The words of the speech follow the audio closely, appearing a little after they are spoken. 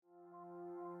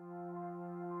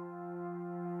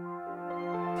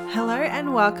Hello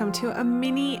and welcome to a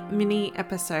mini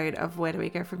episode of Where Do We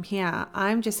Go From Here?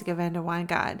 I'm Jessica Vander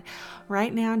Weingard.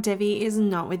 Right now, Devi is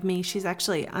not with me. She's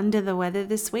actually under the weather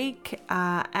this week,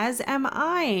 as am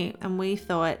I. And we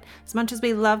thought, as much as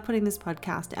we love putting this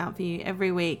podcast out for you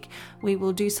every week, we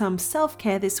will do some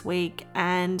self-care this week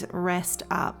and rest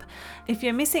up. If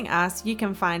you're missing us, you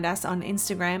can find us on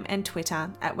Instagram and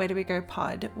Twitter at Where Do We Go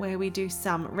Pod, where we do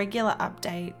some regular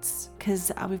updates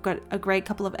because we've got a great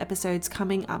couple of episodes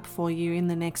coming up for you in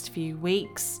the next few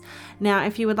weeks. Now,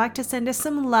 if you would like to send us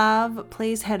some love,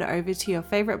 please head over to your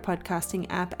favorite podcasting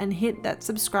app and hit that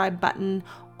subscribe button,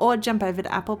 or jump over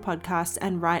to Apple Podcasts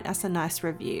and write us a nice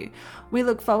review. We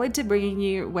look forward to bringing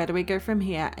you Where Do We Go From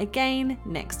Here again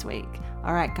next week.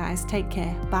 All right, guys, take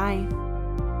care. Bye.